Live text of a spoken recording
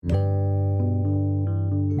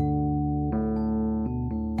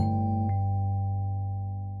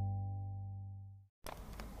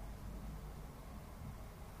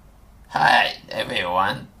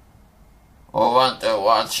everyone who want to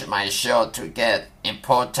watch my show to get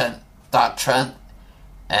important doctrine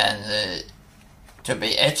and to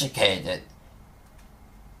be educated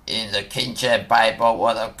in the King James Bible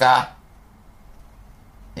Word of God.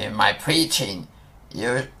 In my preaching,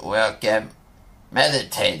 you will get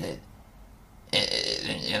meditated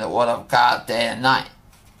in the Word of God day and night.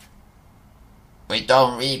 We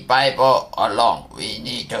don't read Bible alone. We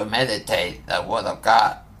need to meditate the Word of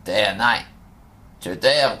God day and night.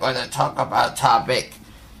 Today I'm going to talk about a topic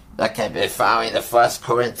that can be found in the 1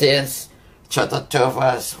 Corinthians chapter 2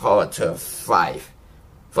 verse 4 to 5.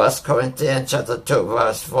 1 Corinthians chapter 2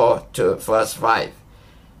 verse 4 to verse 5.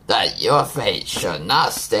 That your faith should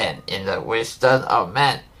not stand in the wisdom of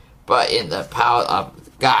man, but in the power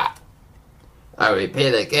of God. I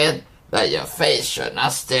repeat again, that your faith should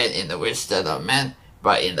not stand in the wisdom of man,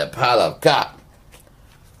 but in the power of God.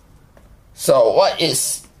 So what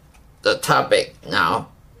is the topic now?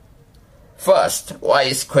 First, what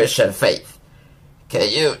is Christian faith? Can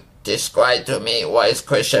you describe to me what is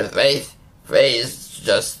Christian faith? Faith is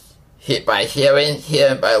just by hearing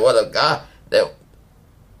by the Word of God. That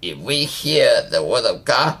if we hear the Word of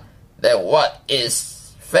God, then what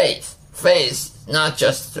is faith? Faith is not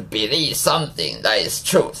just to believe something that is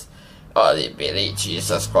truth, or to believe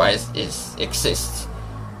Jesus Christ exists,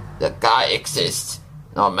 that God exists,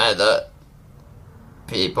 no matter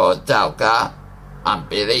people doubt God,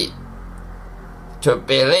 unbelief. To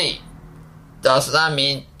believe does not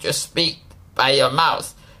mean to speak by your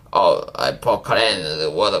mouth, or I proclaim that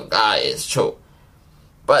the Word of God is true.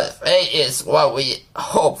 But faith is what we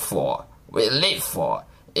hope for, we live for.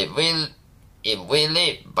 If we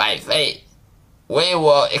live by faith, we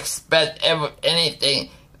will expect anything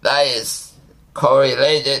that is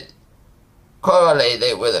correlated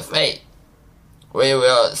with the faith. We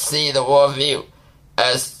will see the worldview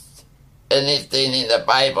as anything in the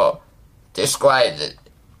Bible described it.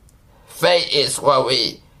 Faith is what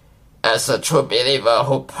we, as a true believer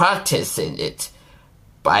who practicing it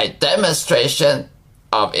by demonstration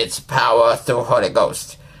of its power through Holy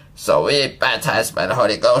Ghost. So we baptized by the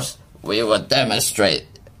Holy Ghost, we will demonstrate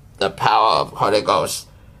the power of Holy Ghost.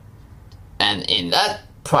 And in that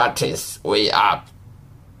practice, we are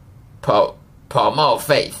promote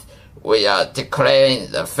faith. We are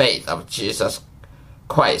declaring the faith of Jesus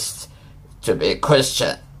Christ to be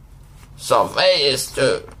Christian. So faith is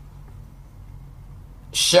to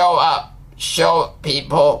show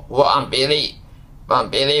people who are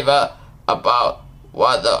unbeliever about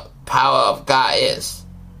what the power of God is.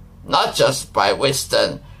 Not just by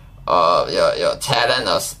wisdom or your talent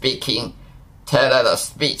of speaking, talent of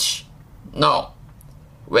speech. No.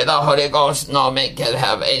 Without Holy Ghost, no man can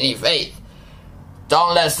have any faith.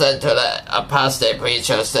 Don't listen to the apostate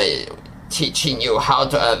preacher teaching you how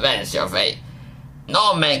to advance your faith.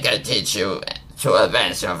 No man can teach you to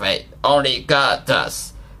advance your faith. Only God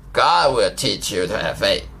does. God will teach you to have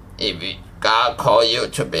faith. If God call you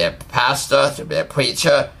to be a pastor, to be a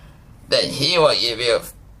preacher, then He will give you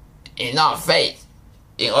enough faith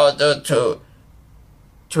in order to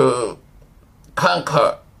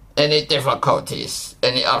conquer any difficulties,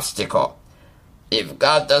 any obstacle. If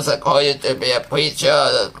God doesn't call you to be a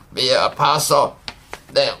preacher, be an apostle,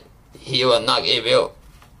 then He will not give you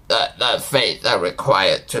that faith that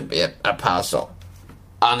required to be an apostle.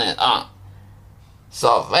 On and on.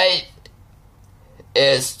 So faith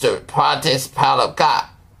is to practice power of God,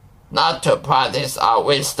 not to practice our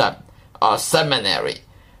wisdom or seminary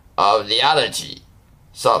or theology.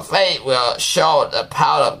 So faith will show the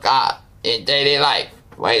power of God in daily life.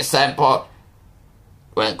 For example,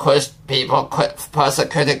 when people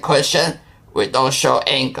persecute Christians, we don't show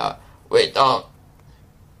anger. We don't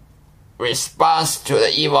respond to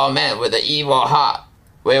the evil man with the evil heart.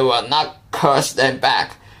 We will not curse them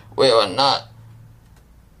back. We will not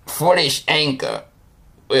foolish anger.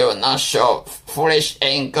 We will not show foolish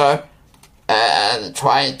anger and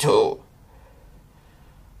trying to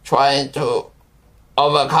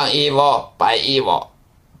overcome evil by evil.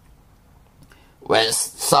 When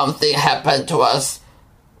something happened to us,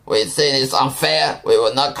 we think it's unfair, we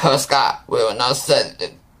will not curse God. We will not say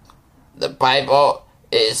the Bible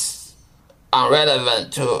is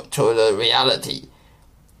irrelevant to the reality.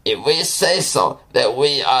 If we say so, that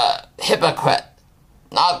we are hypocrite,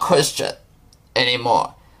 not Christian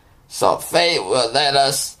anymore. So faith will let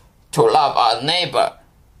us to love our neighbor,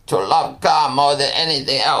 to love God more than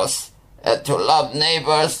anything else, and to love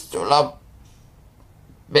neighbors, to love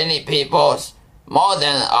many people more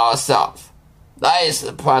than ourselves. That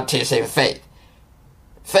is practicing faith.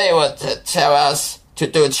 Faith will tell us to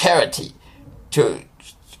do charity, to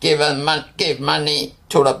give money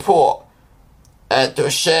to the poor, and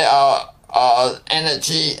to share our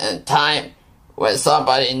energy and time when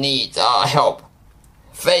somebody needs our help.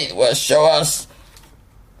 Faith will show us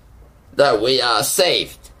that we are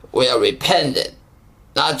saved, we are repentant,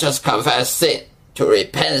 not just confess sin. To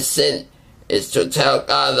repent sin is to tell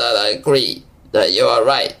God that I agree, that you are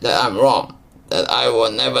right, that I'm wrong, that I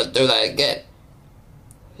will never do that again.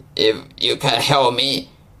 If you can help me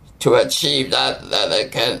to achieve that I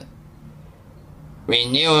can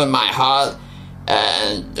renew my heart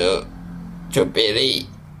and to believe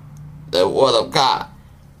the Word of God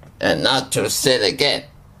and not to sin again,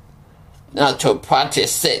 not to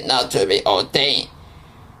practice sin, not to be ordained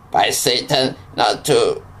by Satan, not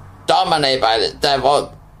to dominate by the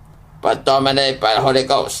devil, but dominate by the Holy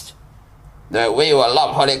Ghost. That we will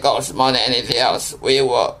love Holy Ghost more than anything else. We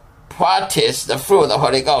will practice the fruit of the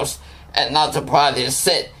Holy Ghost and not to practice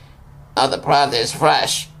sin, not to practice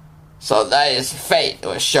flesh. So that is faith,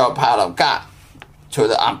 will show power of God to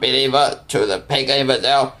the unbeliever, to the pagan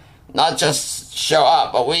infidel. Not just show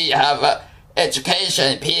up, but we have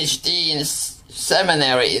education, PhD in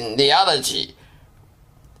seminary in theology.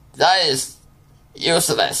 That is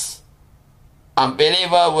useless.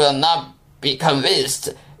 Unbeliever will not be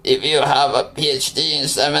convinced if you have a PhD in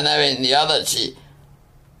seminary in theology.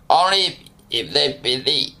 Only if they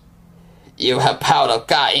believe you have power of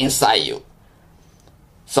God inside you.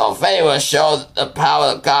 So faith will show the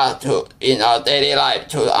power of God in our daily life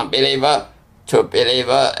to unbeliever, to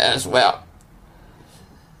believer as well.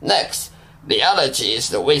 Next, theology is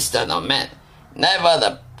the wisdom of man, never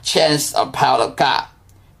the chance of power of God.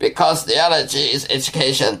 Because theology is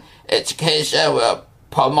education. Education will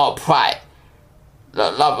promote pride,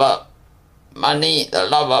 the love of money, the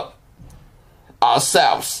love of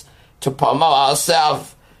ourselves. To promote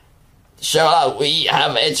ourselves, show that we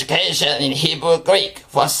have education in Hebrew Greek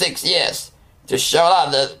for 6 years. To show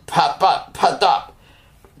that put up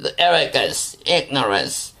the arrogance,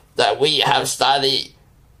 ignorance that we have studied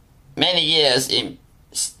many years in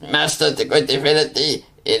master degree divinity,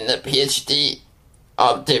 in the PhD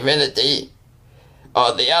of divinity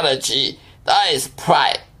or theology. That is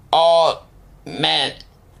pride. All men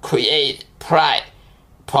create pride,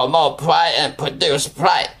 promote pride and produce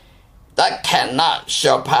pride. That cannot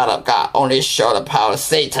show power of God, only show the power of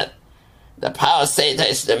Satan. The power of Satan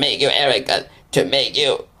is to make you arrogant, to make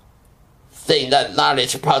you think that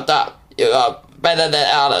knowledge puffed up, you are better than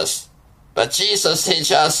others. But Jesus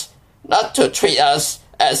teaches us not to treat us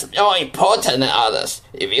as more important than others.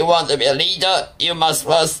 If you want to be a leader, you must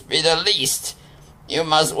first be the least. You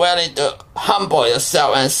must willing to humble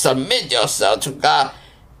yourself and submit yourself to God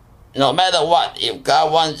no matter what. If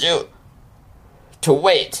God wants you to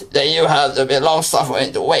wait, then you have to be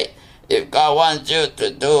long-suffering to wait. If God wants you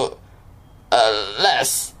to do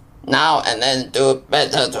less now and then do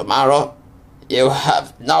better tomorrow, you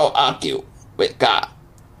have no argue with God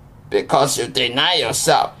because you deny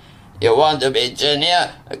yourself. You want to be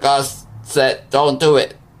engineer, God said don't do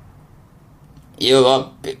it. You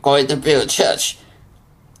are going to build a church.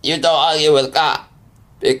 You don't argue with God,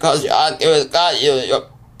 because you argue with God, you're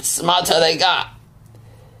smarter than God.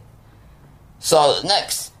 So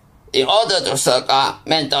next, in order to serve God,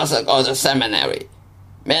 man doesn't go to seminary.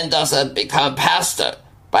 Man doesn't become pastor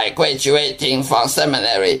by graduating from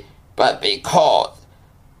seminary, but be called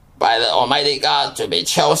by the Almighty God, to be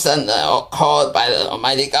chosen or called by the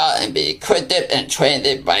Almighty God and be equipped and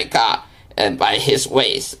trained by God and by His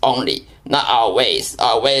ways only, not our ways.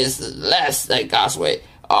 Our ways less than God's way.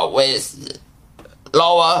 Our ways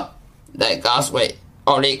lower than God's way.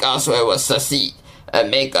 Only God's way will succeed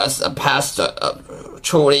and make us a pastor, a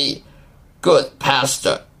truly good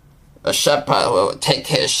pastor, a shepherd who will take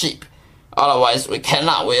care of sheep. Otherwise, we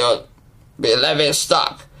cannot. We will be living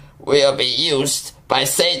stock. We will be used by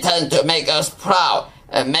Satan to make us proud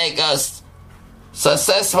and make us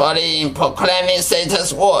successfully in proclaiming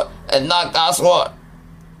Satan's word and not God's word.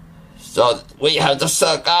 So we have to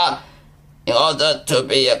serve God in order to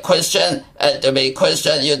be a Christian. And to be a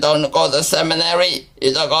Christian, you don't go to seminary,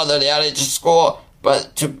 you don't go to theology school,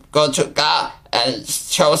 but to go to God and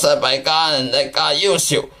chosen by God and let God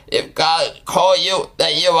use you. If God call you,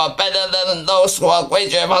 then you are better than those who are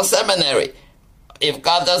graduated from seminary. If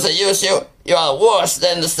God doesn't use you, you are worse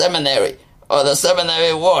than the seminary, or the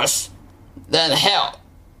seminary worse than hell.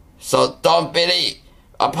 So don't believe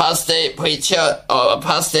apostate preacher or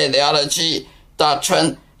apostate theology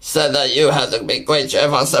doctrine said that you have to be graduated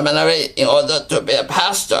from seminary in order to be a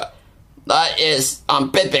pastor. That is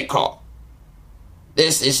unbiblical.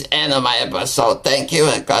 This is the end of my episode. Thank you,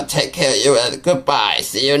 and God take care of you, and goodbye.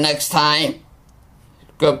 See you next time.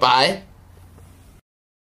 Goodbye.